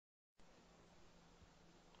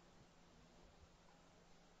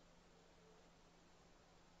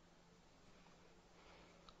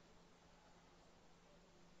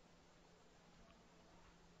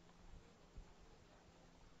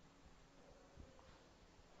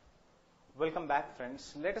Welcome back,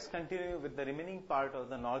 friends. Let us continue with the remaining part of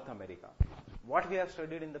the North America. What we have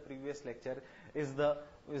studied in the previous lecture is the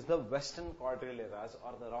Western Cordilleras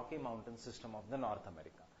or the Rocky Mountain system of the North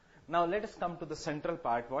America. Now let us come to the central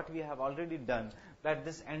part. What we have already done, that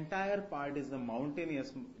this entire part is the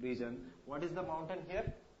mountainous region. What is the mountain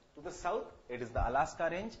here? To the south, it is the Alaska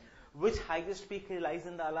Range. Which highest peak lies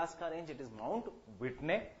in the Alaska Range? It is Mount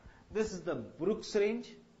Whitney. This is the Brooks Range.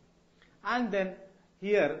 And then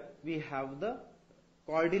here we have the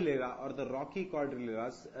Cordillera or the Rocky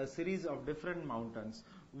Cordilleras, a series of different mountains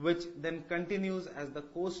which then continues as the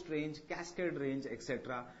Coast Range, Cascade Range,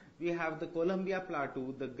 etc. We have the Columbia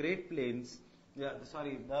Plateau, the Great Plains,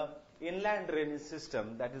 the Inland Drainage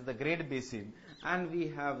System, that is the Great Basin, and we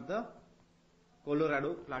have the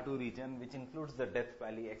Colorado Plateau region, which includes the Death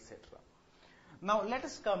Valley, etc. Now let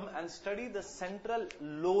us come and study the central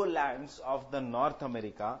lowlands of the North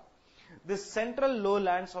America. The central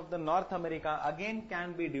lowlands of the North America again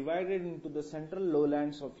can be divided into the central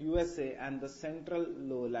lowlands of USA and the central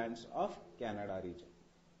lowlands of Canada region.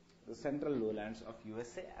 The central lowlands of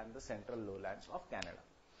USA and the central lowlands of Canada.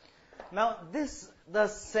 Now the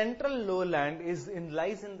central lowland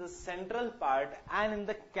lies in the central part and in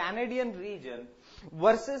the Canadian region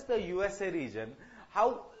versus the USA region.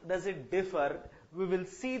 How does it differ? We will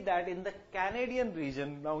see that in the Canadian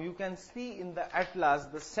region. Now you can see in the atlas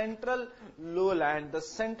the central lowland, the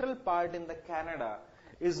central part in the Canada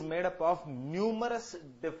is made up of numerous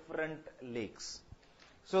different lakes.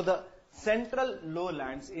 So the central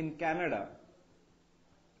lowlands in Canada,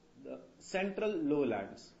 the central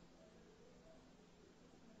lowlands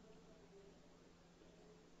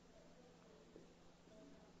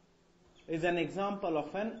is an example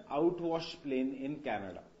of an outwash plain in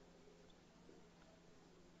Canada.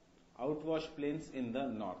 Outwash plains in the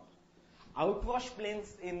north. Outwash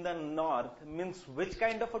plains in the north means which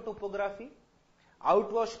kind of a topography?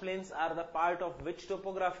 Outwash plains are the part of which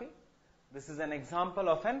topography? This is an example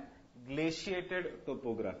of an glaciated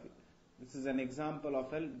topography. This is an example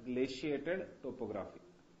of a glaciated topography.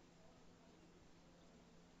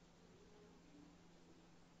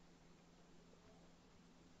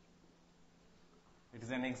 It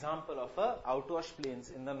is an example of a outwash plains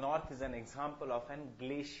in the north is an example of an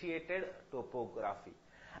glaciated topography.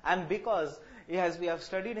 And because, as we have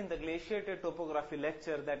studied in the glaciated topography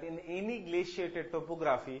lecture, that in any glaciated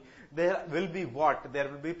topography, there will be what? There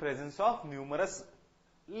will be presence of numerous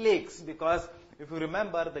lakes, because if you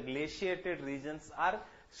remember, the glaciated regions are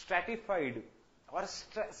stratified or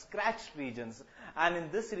scratched regions, and in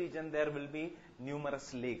this region there will be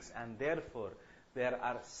numerous lakes, and therefore there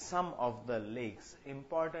are some of the lakes,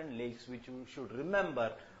 important lakes, which you should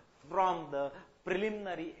remember from the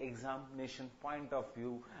preliminary examination point of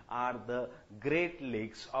view are the Great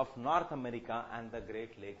Lakes of North America and the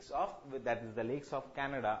Great Lakes of, that is the Lakes of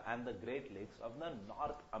Canada and the Great Lakes of the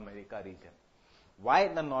North America region. Why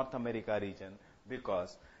the North America region?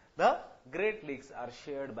 Because the Great Lakes are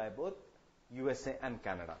shared by both USA and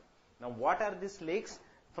Canada. Now what are these lakes?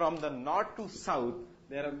 From the north to south,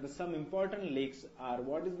 there are some important lakes.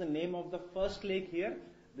 What is the name of the first lake here?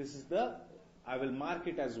 This is I will mark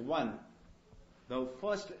it as 1. The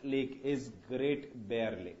first lake is Great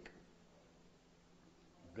Bear Lake.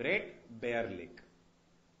 Great Bear Lake.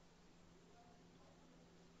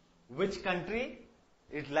 Which country?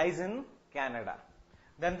 It lies in Canada.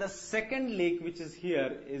 Then the second lake which is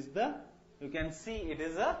here is you can see it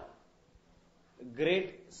is a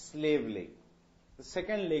Great Slave Lake. The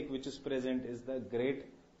second lake which is present is the Great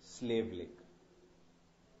Slave Lake.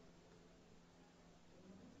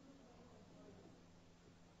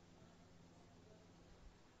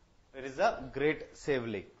 There is a Great Slave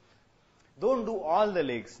Lake. Don't do all the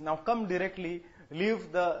lakes. Now come directly,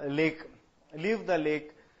 leave the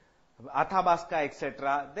lake, Athabasca,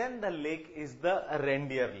 etc. Then the lake is the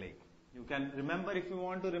Reindeer Lake. You can remember, if you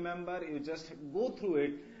want to remember, you just go through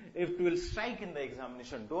it. It will strike in the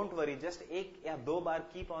examination. Don't worry, just ek ya do baar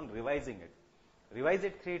keep on revising it. Revise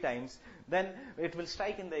it 3 times, then it will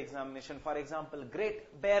strike in the examination. For example,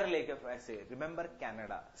 Great Bear Lake, if I say, remember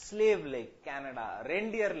Canada. Slave Lake, Canada.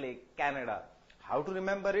 Reindeer Lake, Canada. How to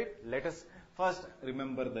remember it? Let us first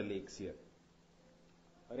remember the lakes here.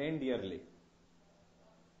 Reindeer Lake.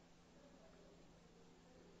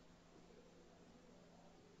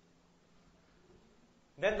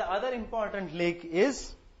 Then the other important lake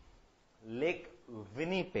is Lake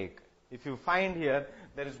Winnipeg. If you find here,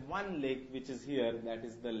 there is one lake which is here, that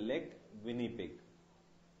is the Lake Winnipeg.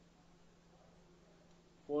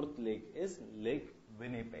 Fourth lake is Lake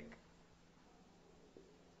Winnipeg.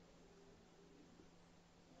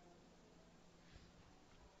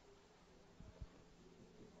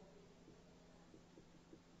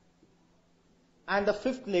 And the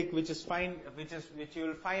fifth lake, which you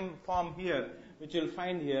will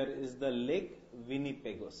find here, is the Lake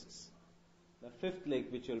Winnipegosis. The fifth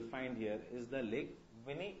lake which you will find here is the Lake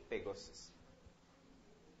Winnipegosis.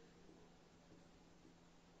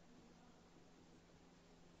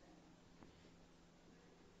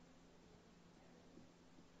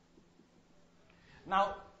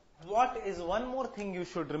 Now, what is one more thing you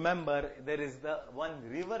should remember? There is the one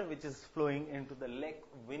river which is flowing into the Lake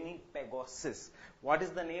Winnipegosis. What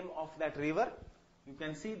is the name of that river? You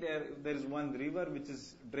can see there is one river which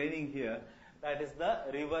is draining here. That is the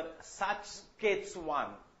river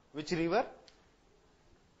Saskatchewan. Which river?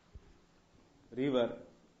 River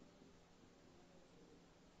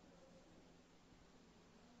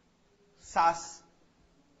Saskatchewan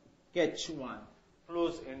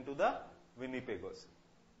flows into the Winnipegosis.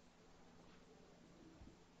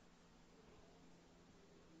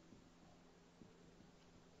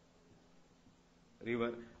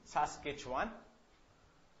 River Saskatchewan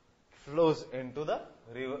flows into the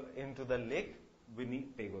Lake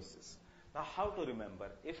Winnipegosis. Now, how to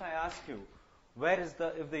remember? If I ask you, if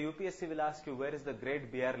the UPSC will ask you, where is the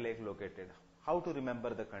Great Bear Lake located? How to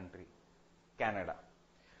remember the country? Canada.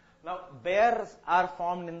 Now, bears are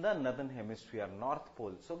formed in the northern hemisphere, North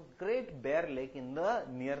Pole. So, Great Bear Lake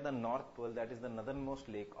near the North Pole, that is the northernmost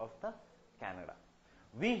lake of the Canada.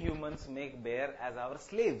 We humans make bear as our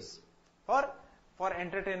slaves for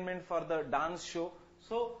entertainment, for the dance show.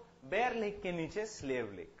 So, Bear Lake के नीचे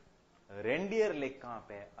Slave Lake. Reindeer Lake कहाँ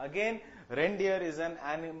पे है? Again, reindeer is an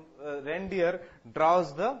animal. Reindeer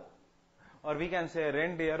draws or we can say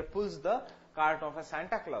reindeer pulls the cart of a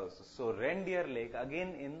Santa Claus. So, Reindeer Lake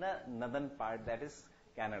again in the northern part, that is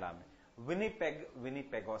Canada में.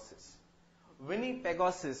 Winnipegosis.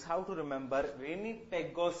 Winnipegosis, how to remember?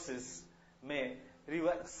 Winnipegosis में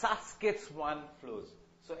river Saskatchewan flows.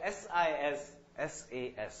 So, S-I-S-S-A-S.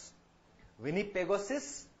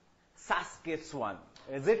 Winnipegosis, Saskatchewan.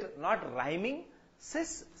 Is it not rhyming?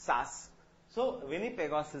 Sas. So,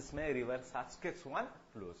 Winnipegosis mein river Saskatchewan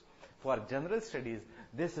flows. For general studies,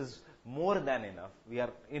 this is more than enough. We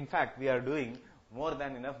are doing more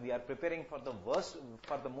than enough. We are preparing for the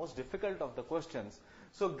most difficult of the questions.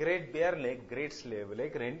 So, Great Bear Lake, Great Slave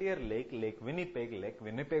Lake, Reindeer Lake, Lake Winnipeg, Lake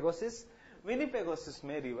Winnipegosis. Winnipegosis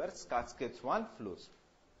mein river Saskatchewan flows.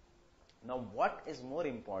 Now, what is more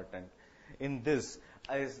important in this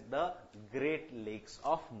is the Great Lakes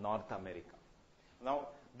of North America. Now,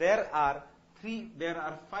 there are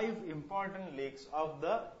 5 important lakes of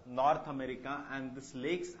the North America, and these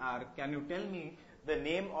lakes are, can you tell me the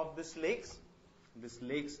name of these lakes? These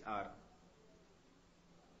lakes are,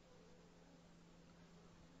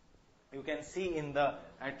 you can see in the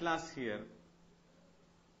atlas here,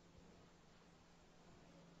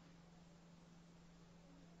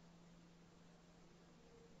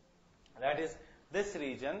 that is, this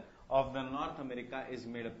region of the North America is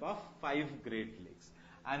made up of 5 Great Lakes.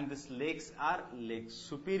 And these lakes are Lake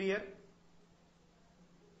Superior,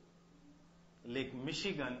 Lake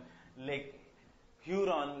Michigan, Lake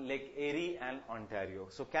Huron, Lake Erie, and Ontario.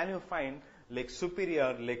 So, can you find Lake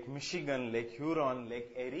Superior, Lake Michigan, Lake Huron,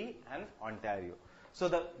 Lake Erie, and Ontario? So,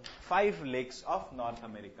 the 5 lakes of North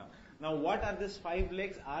America. Now, what are these 5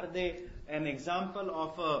 lakes? Are they an example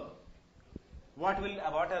of what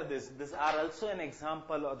are these? These are also an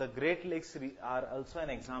example of the Great Lakes are also an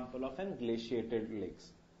example of an glaciated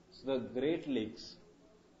lakes. So, the Great Lakes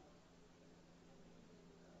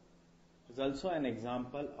is also an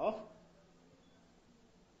example of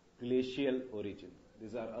glacial origin.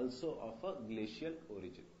 These are also of a glacial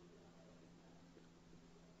origin.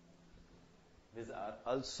 These are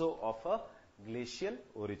also of a glacial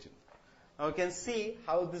origin. Now, you can see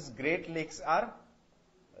how these Great Lakes are.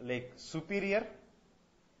 Lake Superior,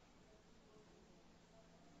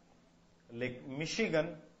 Lake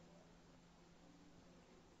Michigan,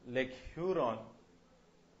 Lake Huron,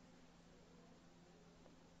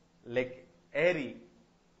 Lake Erie,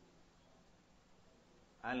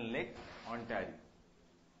 and Lake Ontario.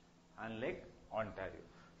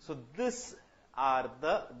 So, these are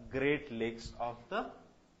the Great Lakes of the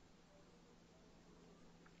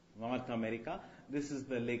North America. This is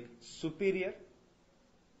the Lake Superior.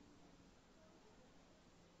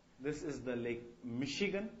 This is the Lake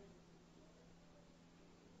Michigan.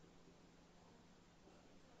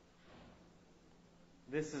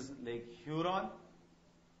 This is Lake Huron.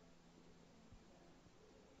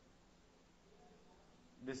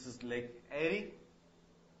 This is Lake Erie.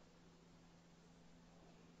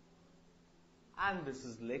 And this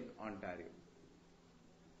is Lake Ontario.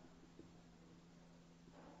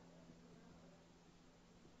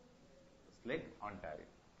 Lake Ontario.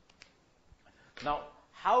 Now,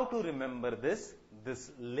 how to remember this?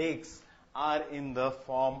 These lakes are in the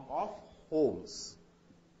form of homes.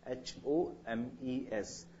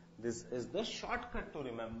 H-O-M-E-S. This is the shortcut to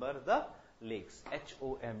remember the lakes.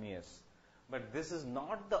 H-O-M-E-S. But this is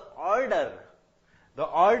not the order. The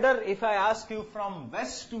order, if I ask you from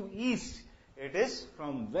west to east, it is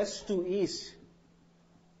from west to east.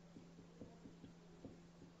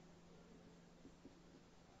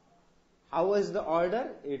 How is the order?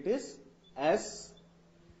 It is S.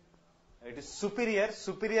 It is superior.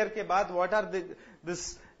 Superior ke baad, what are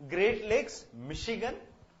this Great Lakes? Michigan.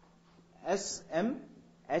 S-M-H-E-O.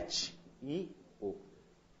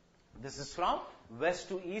 This is from west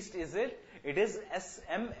to east, is it? It is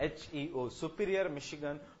S-M-H-E-O. Superior,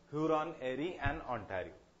 Michigan, Huron, Erie, and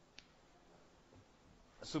Ontario.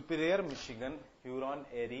 Superior, Michigan, Huron,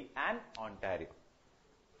 Erie, and Ontario.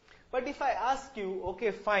 But if I ask you,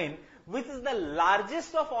 okay, fine, which is the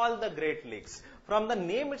largest of all the Great Lakes? From the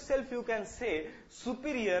name itself, you can say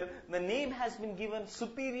Superior. The name has been given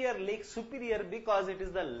Superior Lake, Superior, because it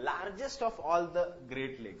is the largest of all the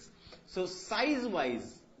Great Lakes. So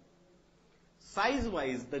size-wise,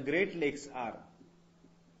 the Great Lakes are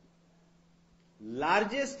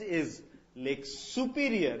largest is Lake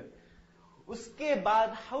Superior. Uske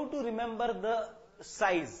baad, how to remember the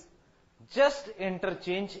size? Just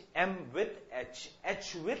interchange M with H,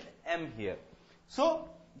 H with M here. So,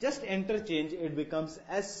 just interchange, it becomes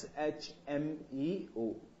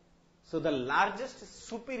S-H-M-E-O. So, the largest is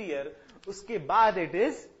Superior, uske baad it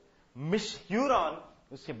is Huron,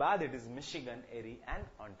 uske baad it is Michigan, Erie, and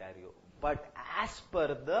Ontario. But as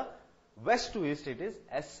per the west to east, it is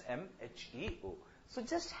S-M-H-E-O. So,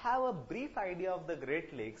 just have a brief idea of the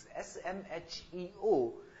Great Lakes,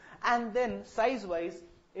 S-M-H-E-O, and then size-wise,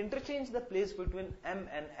 interchange the place between M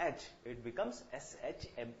and H, it becomes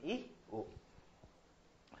S-H-M-E-O.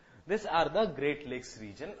 These are the Great Lakes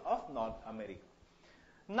region of North America.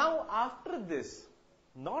 Now, after this,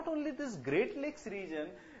 not only this Great Lakes region,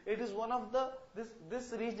 it is one of the,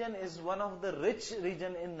 this region is one of the rich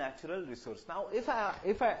region in natural resource. Now, if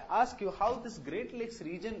I ask you how this Great Lakes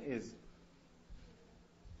region is,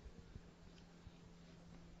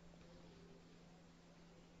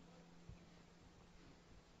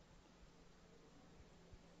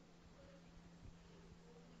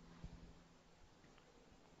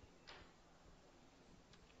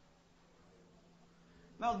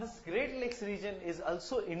 now, this Great Lakes region is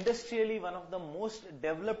also industrially one of the most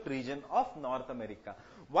developed region of North America.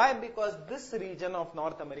 Why? Because this region of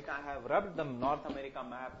North America, I have rubbed the North America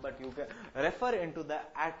map, but you can refer into the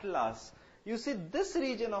atlas. You see, this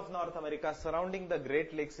region of North America surrounding the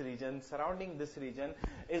Great Lakes region, surrounding this region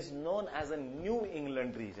is known as a New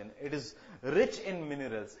England region. It is rich in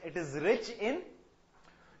minerals. It is rich in,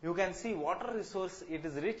 you can see, water resource. It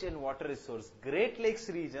is rich in water resource. Great Lakes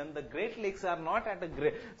region, the Great Lakes are not at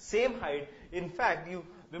a same height. In fact, you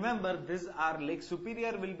remember, this are Lake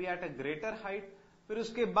Superior will be at a greater height. फिर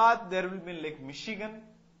उसके बाद there will be Lake Michigan.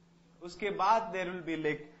 उसके बाद there will be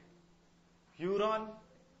Lake Huron,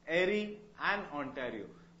 Erie, and Ontario.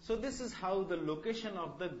 So this is how the location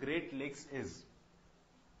of the Great Lakes is.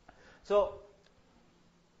 So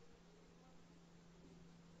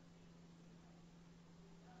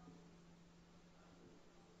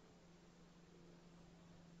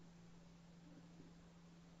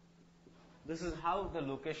this is how the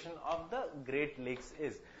location of the Great Lakes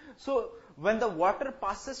is. So, when the water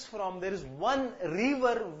passes from, there is one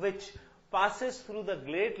river which passes through the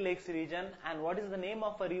Great Lakes region. And what is the name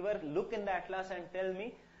of a river? Look in the atlas and tell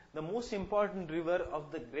me. The most important river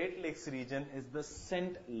of the Great Lakes region is the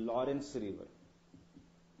St. Lawrence River.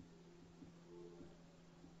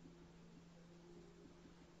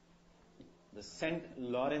 The St.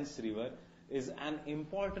 Lawrence River is an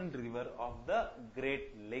important river of the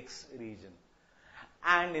Great Lakes region.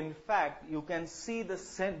 And in fact, you can see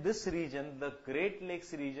this region, the Great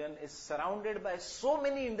Lakes region, is surrounded by so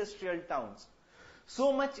many industrial towns.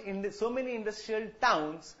 So many industrial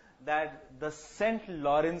towns that the St.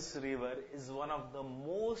 Lawrence River is one of the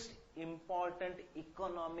most important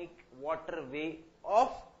economic waterway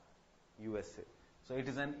of USA. So it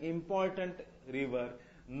is an important river,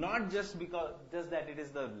 not just that it is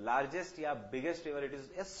the largest, biggest river. It is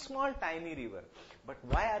a small, tiny river. But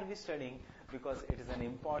why are we studying? Because it is an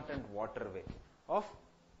important waterway of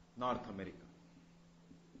North America.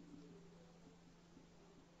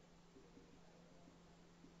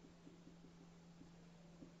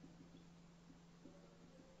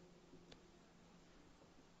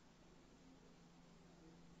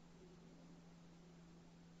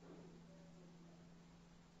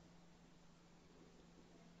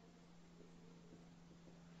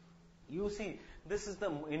 You see, this is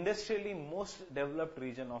the industrially most developed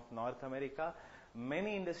region of North America.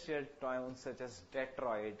 Many industrial towns such as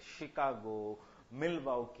Detroit, Chicago,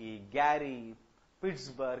 Milwaukee, Gary,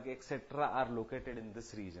 Pittsburgh, etc. are located in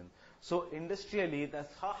this region. So industrially,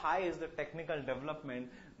 that's how high is the technical development.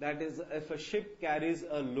 That is, if a ship carries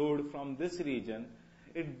a load from this region,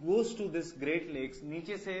 it goes to this Great Lakes.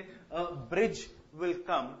 Niche se a bridge will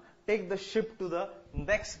come, take the ship to the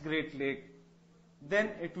next Great Lake. Then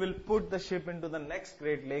it will put the ship into the next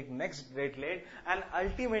Great Lake, and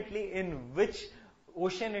ultimately in which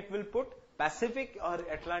ocean it will put? Pacific or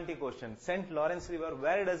Atlantic Ocean? St. Lawrence River,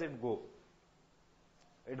 where does it go?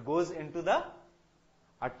 It goes into the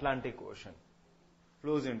Atlantic Ocean,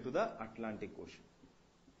 flows into the Atlantic Ocean.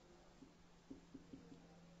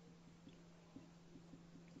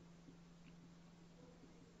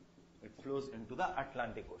 It flows into the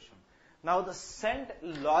Atlantic Ocean. Now the St.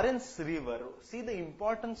 Lawrence River, see the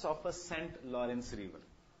importance of a St. Lawrence River.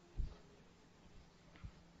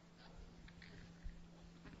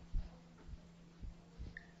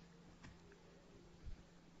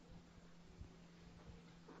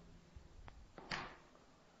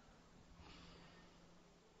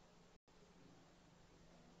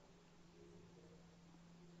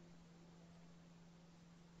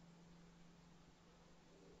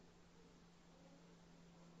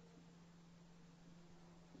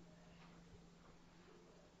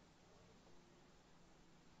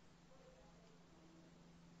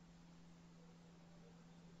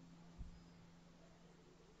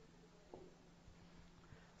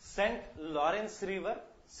 St. Lawrence River,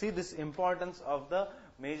 see this importance of the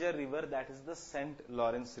major river, that is the St.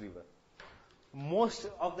 Lawrence River. Most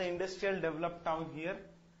of the industrial developed town here,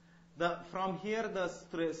 from here the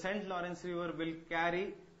St. Lawrence River will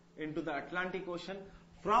carry into the Atlantic Ocean.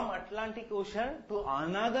 From Atlantic Ocean to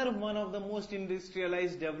another one of the most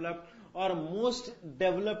industrialized, developed or most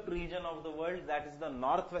developed region of the world, that is the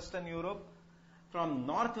Northwestern Europe. From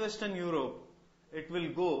Northwestern Europe, it will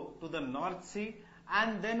go to the North Sea,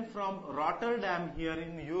 and then from Rotterdam here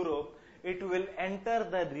in Europe, it will enter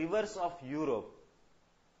the rivers of Europe.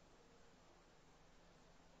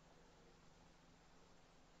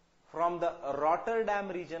 From the Rotterdam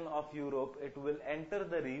region of Europe, it will enter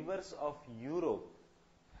the rivers of Europe.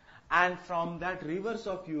 And from that rivers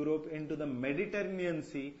of Europe into the Mediterranean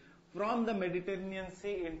Sea, from the Mediterranean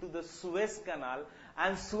Sea into the Suez Canal,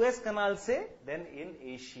 and Suez Canal say then in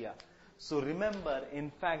Asia. So remember,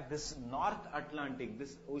 in fact, this North Atlantic,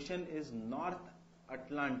 this ocean is North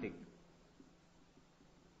Atlantic.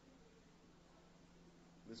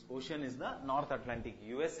 This ocean is the North Atlantic,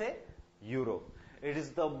 USA, Europe. It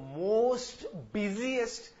is the most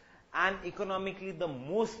busiest and economically the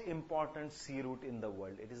most important sea route in the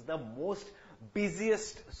world. It is the most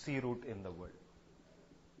busiest sea route in the world.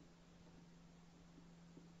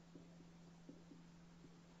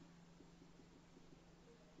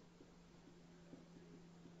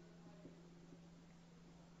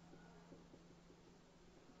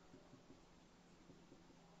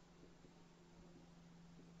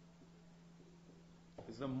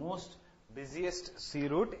 It's the most busiest sea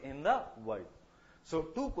route in the world. So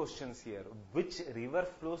two questions here. Which river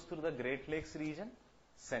flows through the Great Lakes region?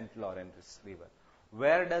 St. Lawrence River.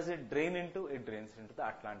 Where does it drain into? It drains into the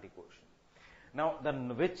Atlantic Ocean. Now,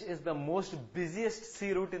 which is the most busiest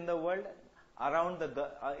sea route in the world? Around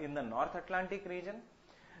in the North Atlantic region,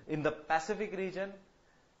 in the Pacific region,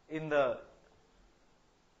 in the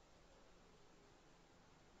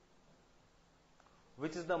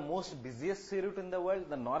which is the most busiest sea route in the world?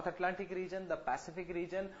 The North Atlantic region, the Pacific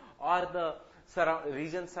region, or the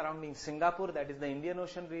region surrounding Singapore, that is the Indian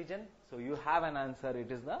Ocean region? So you have an answer.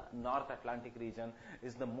 It is the North Atlantic region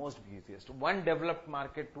is the most busiest. One developed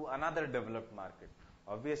market to another developed market.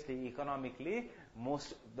 Obviously, economically,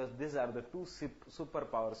 these are the two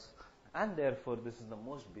superpowers, and therefore this is the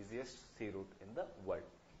most busiest sea route in the world.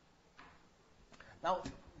 Now,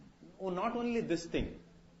 not only this thing.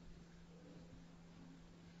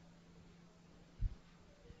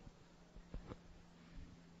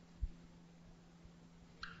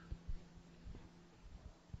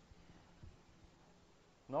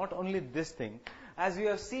 Not only this thing, as we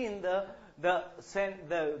have seen, the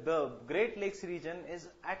Great Lakes region is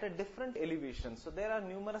at a different elevation. So there are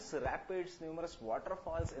numerous rapids, numerous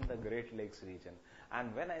waterfalls in the Great Lakes region.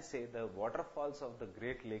 And when I say the waterfalls of the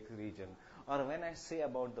Great Lakes region, or when I say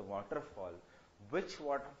about the waterfall, which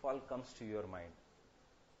waterfall comes to your mind?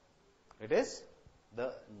 It is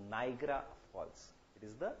the Niagara Falls. It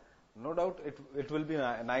is no doubt it will be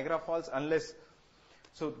Niagara Falls, unless.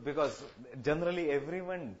 So, because generally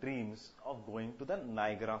everyone dreams of going to the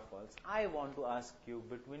Niagara Falls. I want to ask you,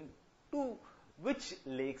 between to which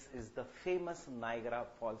lakes is the famous Niagara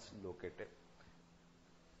Falls located?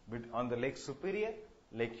 On the Lake Superior,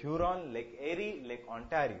 Lake Huron, Lake Erie, Lake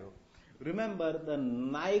Ontario. Remember, the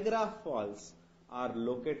Niagara Falls are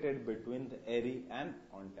located between the Erie and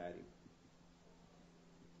Ontario.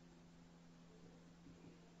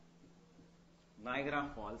 Niagara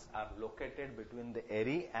Falls are located between the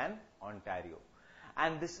Erie and Ontario.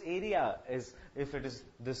 And this area is, if it is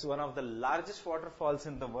this one of the largest waterfalls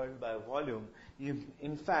in the world by volume,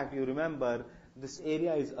 in fact, you remember, this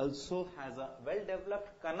area is also has a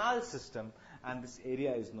well-developed canal system, and this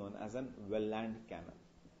area is known as an Welland Canal.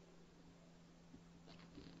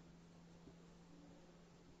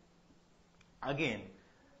 Again,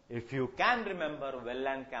 if you can remember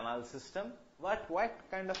Welland Canal system, what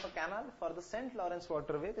kind of a canal? For the St. Lawrence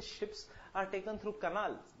waterway, the ships are taken through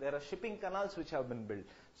canals. There are shipping canals which have been built.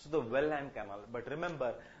 So the Welland Canal. But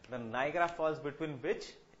remember, the Niagara Falls between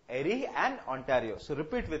which? Erie and Ontario. So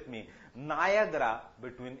repeat with me. Niagara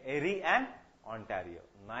between Erie and Ontario.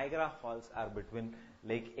 Niagara Falls are between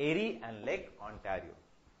Lake Erie and Lake Ontario.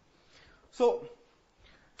 So,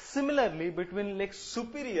 similarly, between Lake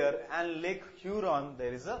Superior and Lake Huron,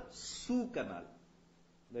 there is a Soo Canal.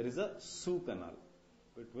 There is a Soo Canal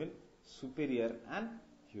between Superior and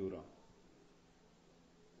Huron.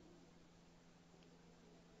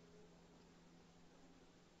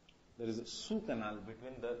 There is a Soo Canal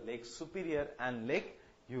between the Lake Superior and Lake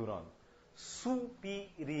Huron.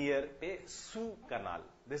 Superior pe Soo Canal.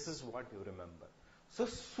 This is what you remember. So,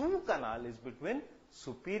 Soo Canal is between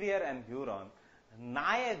Superior and Huron.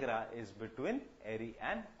 Niagara is between Erie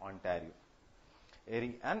and Ontario.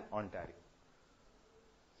 Erie and Ontario.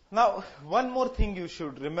 Now, one more thing you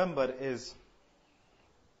should remember is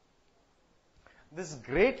this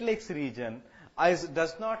Great Lakes region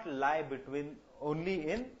does not lie between only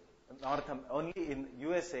in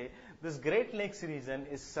USA. This Great Lakes region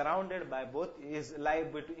is surrounded by lie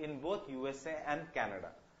in both USA and Canada.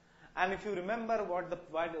 And if you remember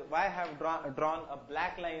why I have drawn a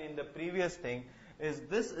black line in the previous thing, is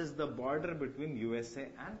this is the border between USA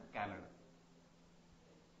and Canada.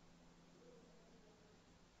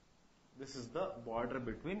 This is the border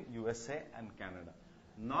between USA and Canada.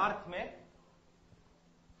 North में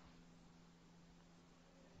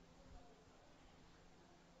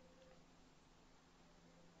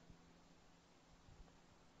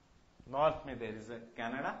there is a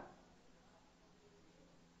Canada,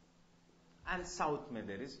 and south में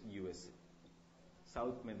there is USA.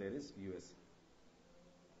 South में there is USA.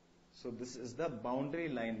 So this is the boundary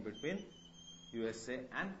line between USA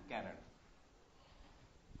and Canada.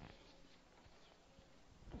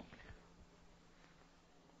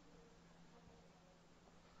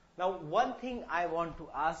 Now, one thing I want to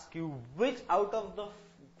ask you, which out of the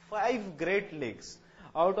 5 Great Lakes,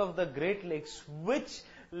 which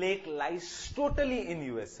lake lies totally in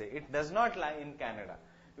USA? It does not lie in Canada.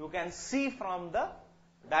 You can see from the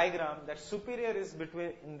diagram that Superior is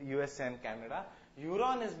between USA and Canada,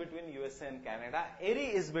 Huron is between USA and Canada,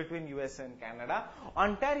 Erie is between USA and Canada,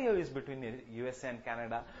 Ontario is between USA and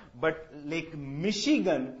Canada, but Lake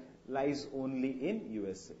Michigan lies only in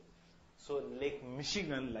USA. So Lake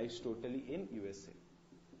Michigan lies totally in USA.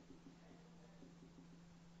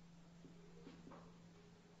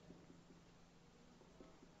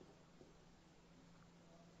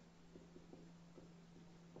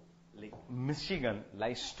 Lake Michigan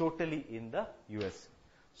lies totally in the USA.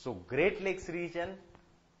 So Great Lakes region,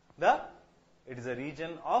 it is a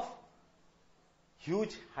region of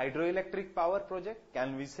huge hydroelectric power project.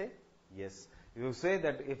 Can we say? Yes. You say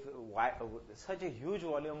that if such a huge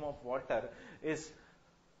volume of water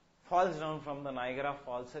falls down from the Niagara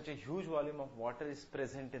Falls, such a huge volume of water is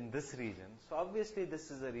present in this region. So obviously this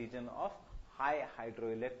is a region of high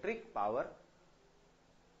hydroelectric power.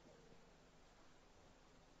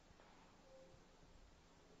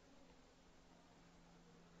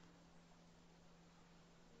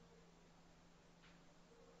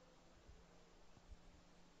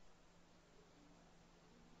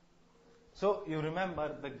 So you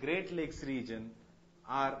remember the Great Lakes region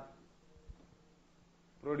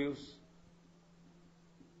produce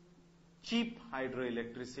cheap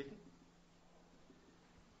hydroelectricity.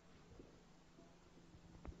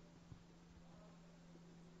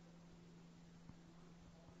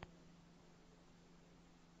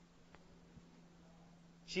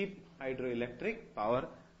 Cheap hydroelectric power.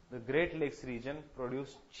 The Great Lakes region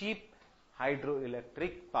produce cheap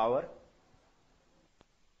hydroelectric power.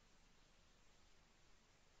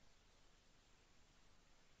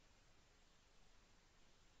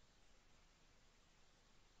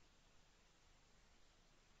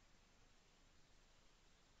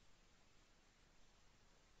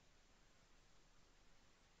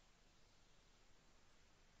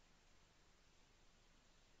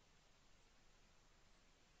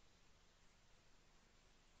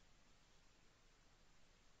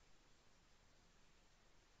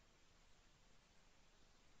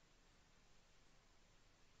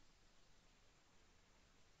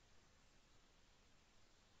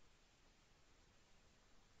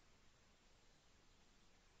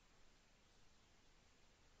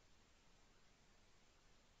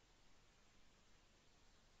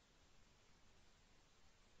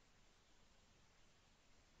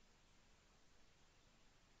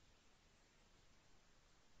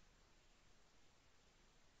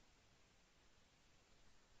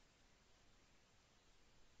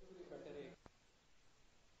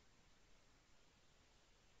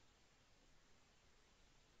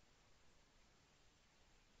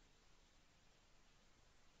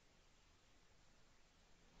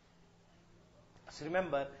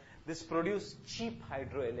 Remember, this produce cheap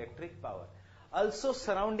hydroelectric power. Also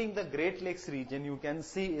surrounding the Great Lakes region, you can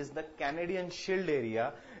see is the Canadian Shield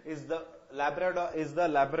area, is the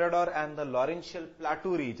Labrador and the Laurentian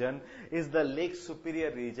Plateau region, is the Lake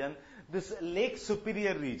Superior region. This Lake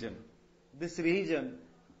Superior region, this region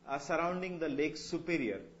surrounding the Lake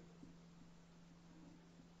Superior,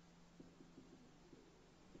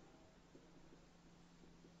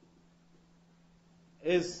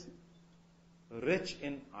 is rich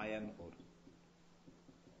in iron ore.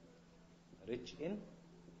 Rich in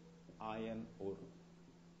iron ore.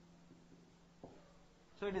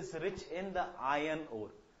 So it is rich in the iron ore.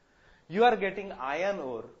 You are getting iron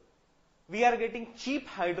ore. We are getting cheap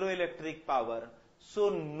hydroelectric power. So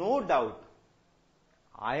no doubt,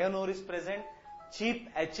 iron ore is present, cheap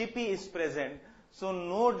HEP is present. So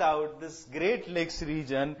no doubt this Great Lakes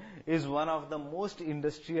region is one of the most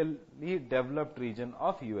industrially developed region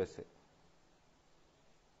of USA.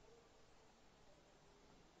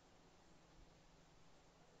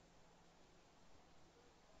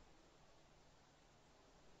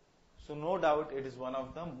 So no doubt it is one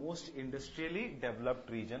of the most industrially developed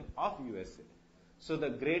region of USA. So the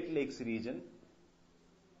Great Lakes region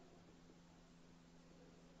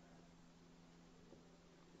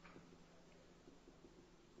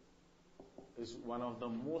is one of the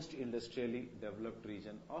most industrially developed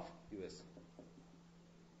region of USA.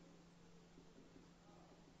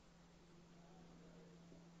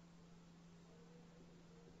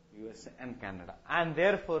 USA and Canada. And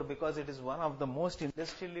therefore, because it is one of the most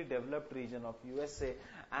industrially developed region of USA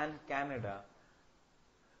and Canada,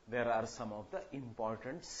 there are some of the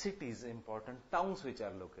important cities, important towns which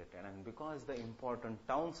are located. And because the important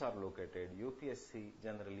towns are located, UPSC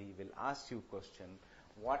generally will ask you question,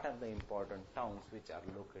 what are the important towns which are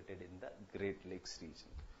located in the Great Lakes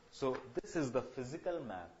region? So this is the physical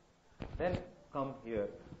map. Then come here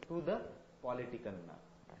to the political map.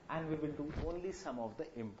 And we will do only some of the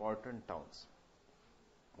important towns.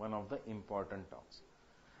 One of the important towns.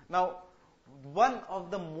 Now, one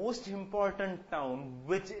of the most important town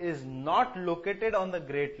which is not located on the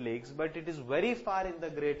Great Lakes, but it is very far in the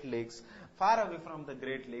Great Lakes, far away from the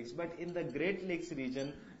Great Lakes, but in the Great Lakes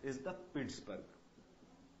region is the Pittsburgh.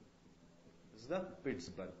 Is the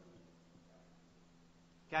Pittsburgh.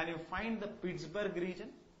 Can you find the Pittsburgh region?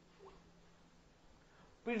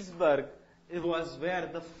 Pittsburgh, it was where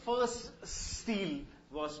the first steel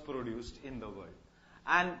was produced in the world.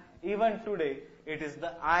 And even today, it is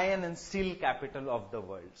the iron and steel capital of the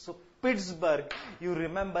world. So Pittsburgh, you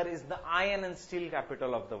remember, is the iron and steel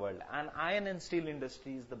capital of the world. And iron and steel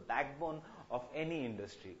industry is the backbone of any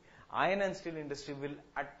industry. Iron and steel industry will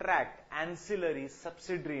attract ancillary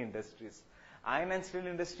subsidiary industries. Iron and steel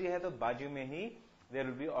industry hai to baaju mein hi there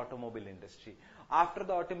will be automobile industry. After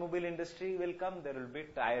the automobile industry will come, there will be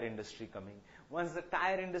tire industry coming. Once the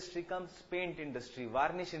tire industry comes, paint industry,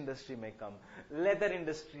 varnish industry may come, leather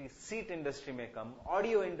industry, seat industry may come,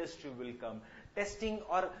 audio industry will come, testing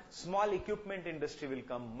or small equipment industry will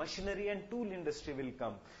come, machinery and tool industry will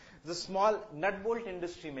come. The small nut bolt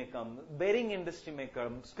industry may come, bearing industry may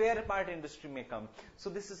come, spare part industry may come. So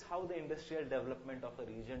this is how the industrial development of a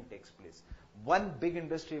region takes place. One big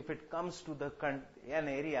industry, if it comes to an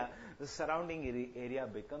area, the surrounding area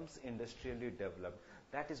becomes industrially developed.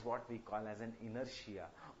 That is what we call as an inertia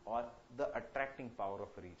or the attracting power of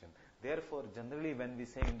a region. Therefore, generally when we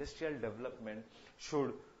say industrial development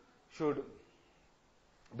should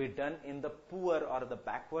be done in the poor or the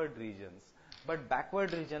backward regions. But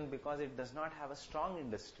backward region, because it does not have a strong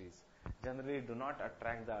industries, generally do not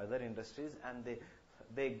attract the other industries, and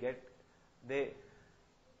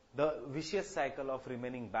the vicious cycle of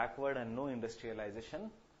remaining backward and no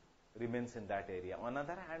industrialization remains in that area. On the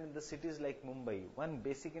other hand, in the cities like Mumbai, one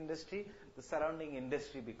basic industry, the surrounding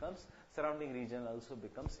region also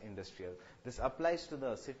becomes industrial. This applies to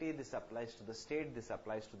the city, this applies to the state, this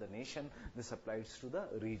applies to the nation, this applies to the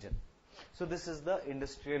region. So this is the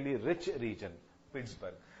industrially rich region,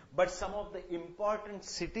 Pittsburgh. But some of the important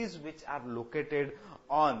cities which are located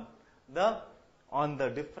on the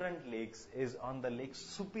different lakes is on the Lake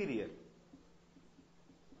Superior.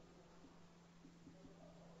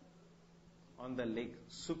 On the Lake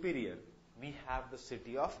Superior, we have the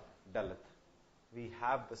city of Duluth. We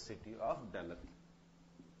have the city of Duluth.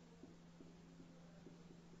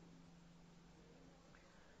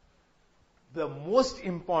 The most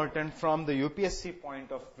important from the UPSC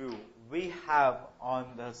point of view, we have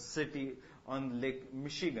on the city, on Lake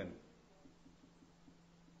Michigan.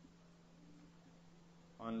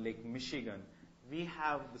 On Lake Michigan, we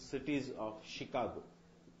have the cities of Chicago.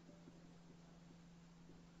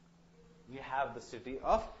 We have the city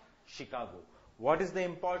of Chicago. What is the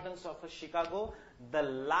importance of a Chicago? The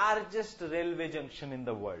largest railway junction in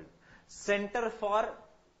the world. Center for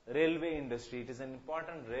railway industry. It is an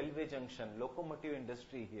important railway junction, locomotive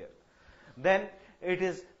industry here. Then it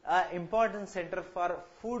is an important center for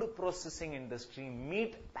food processing industry,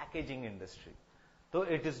 meat packaging industry. So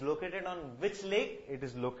it is located on which lake? It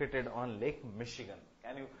is located on Lake Michigan.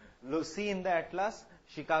 Can you see in the atlas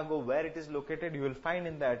Chicago where it is located? You will find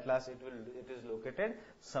in the atlas it is located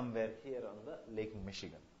somewhere here on the Lake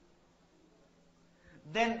Michigan.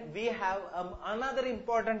 Then we have another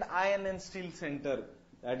important iron and steel center,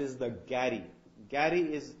 that is the Gary. Gary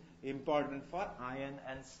is important for iron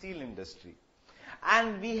and steel industry.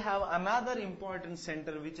 And we have another important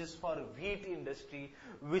center which is for wheat industry,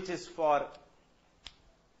 which is for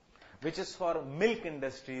milk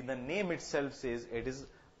industry. The name itself says it is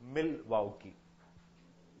Milwaukee.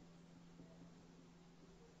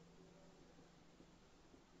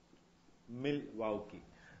 Milwaukee.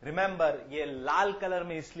 Remember, ये लाल color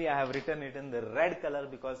में इसलिए I have written it in the red color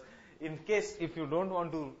because in case if you don't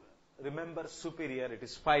want to remember Superior, it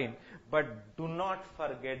is fine. But do not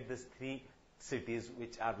forget these three cities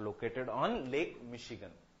which are located on Lake Michigan.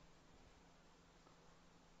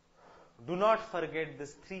 Do not forget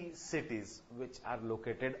these three cities which are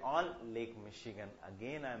located on Lake Michigan.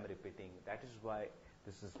 Again, I am repeating. That is why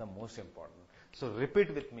this is the most important. So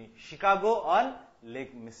repeat with me. Chicago on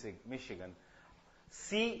Lake Michigan.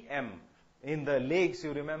 CM. In the lakes,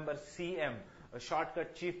 you remember CM, a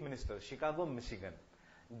shortcut Chief Minister, Chicago, Michigan.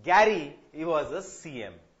 Gary, he was a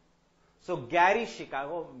CM. So Gary,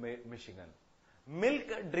 Chicago, Michigan.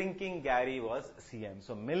 Milk drinking Gary was CM.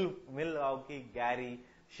 So Milwaukee, Gary,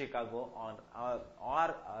 Chicago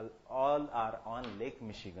all are on Lake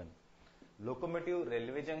Michigan. Locomotive,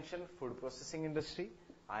 railway junction, food processing industry,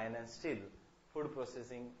 iron and steel, food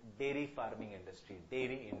processing, dairy farming industry,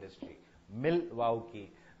 dairy industry. Milwaukee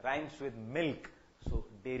rhymes with milk, so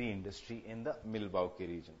dairy industry in the Milwaukee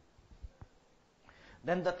region.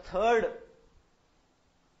 Then the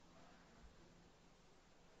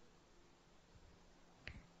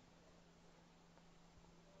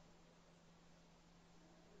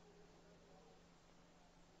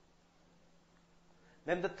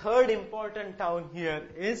third important town here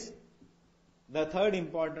is, the third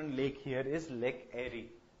important lake here is Lake Erie.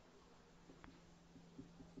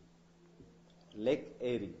 Lake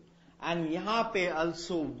Erie. And यहाँ पे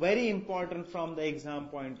also very important from the exam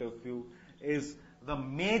point of view is the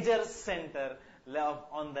major center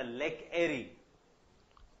on the Lake Erie.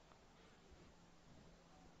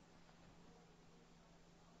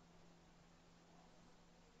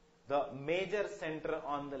 The major center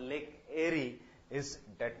on the Lake Erie is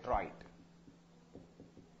Detroit.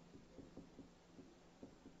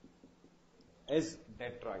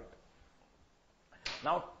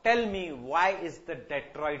 Now tell me, why is the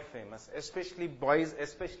Detroit famous? Especially boys,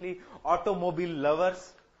 especially automobile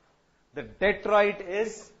lovers. The Detroit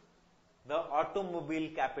is the automobile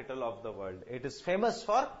capital of the world. It is famous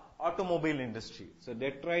for automobile industry. So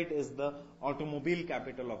Detroit is the automobile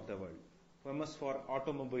capital of the world. Famous for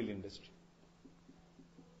automobile industry.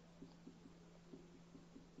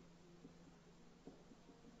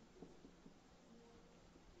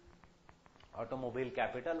 Automobile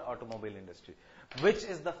capital, automobile industry. Which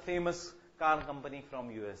is the famous car company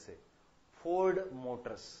from USA? Ford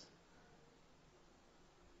Motors.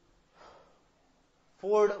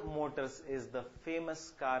 Ford Motors is the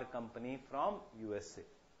famous car company from USA.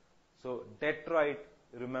 So Detroit,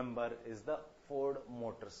 remember, is the Ford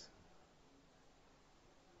Motors.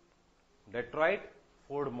 Detroit,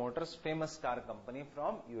 Ford Motors, famous car company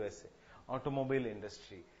from USA. Automobile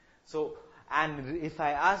industry. So, and if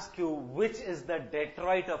I ask you, which is the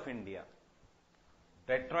Detroit of India?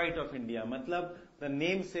 Detroit of India, matlab the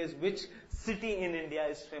name says which city in India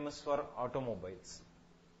is famous for automobiles.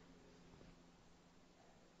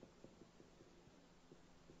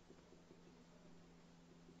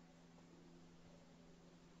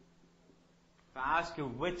 If I ask you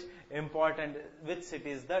which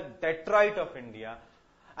city is the Detroit of India,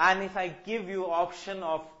 and if I give you option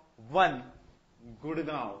of 1,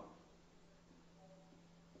 Gurgaon,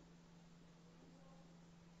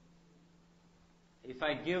 if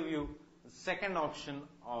I give you the second option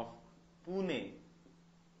of Pune,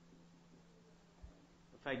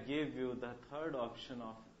 if I give you the third option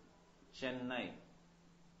of Chennai,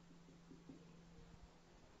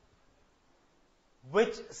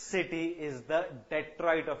 which city is the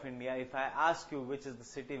Detroit of India? If I ask you which is the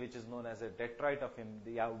city which is known as a Detroit of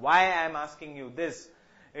India, why I am asking you this?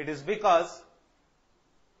 It is because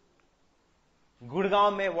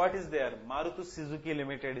Gurgaon mein what is there? Maruti Suzuki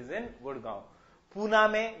Limited is in Gurgaon.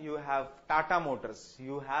 Pune mein you have Tata Motors,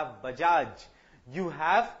 you have Bajaj, you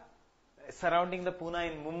have surrounding the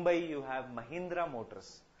Pune in Mumbai you have Mahindra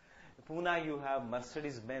Motors. Pune you have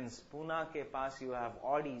Mercedes Benz. Pune ke paas you have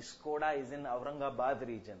Audi. Skoda is in Aurangabad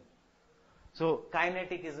region. So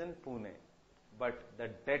Kinetic is in Pune. But the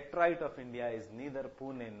Detroit of India is neither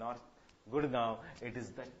Pune nor Gurgaon. It is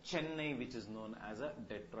the Chennai which is known as a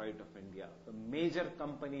Detroit of India. The major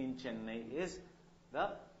company in Chennai is the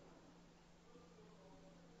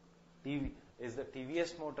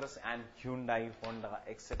TVS Motors and Hyundai, Honda,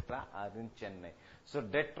 etc. are in Chennai. So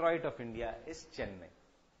Detroit of India is Chennai.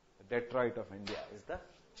 Detroit of India is the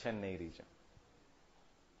Chennai region.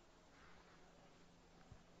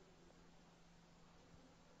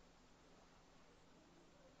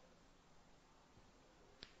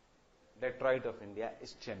 Detroit of India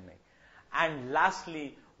is Chennai. And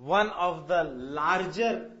lastly, one of the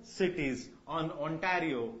larger cities on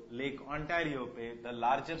Ontario, Lake Ontario pe, the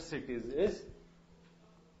larger cities is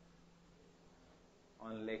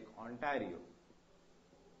on Lake Ontario.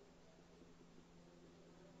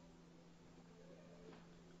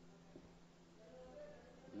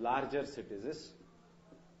 Larger cities is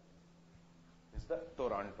the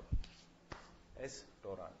Toronto. Is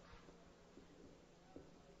Toronto.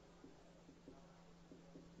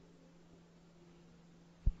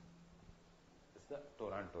 Is the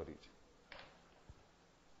Toronto region.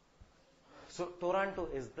 So Toronto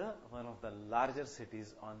is the one of the larger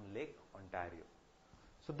cities on Lake Ontario.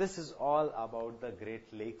 So this is all about the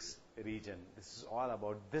Great Lakes region. This is all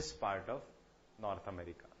about this part of North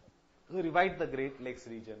America. To divide the Great Lakes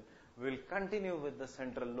region, we will continue with the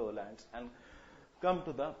central lowlands and come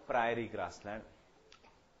to the prairie grassland.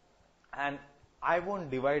 And I won't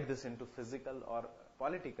divide this into physical or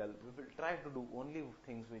political. We will try to do only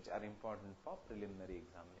things which are important for preliminary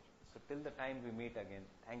examination. So till the time we meet again,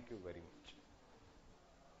 thank you very much.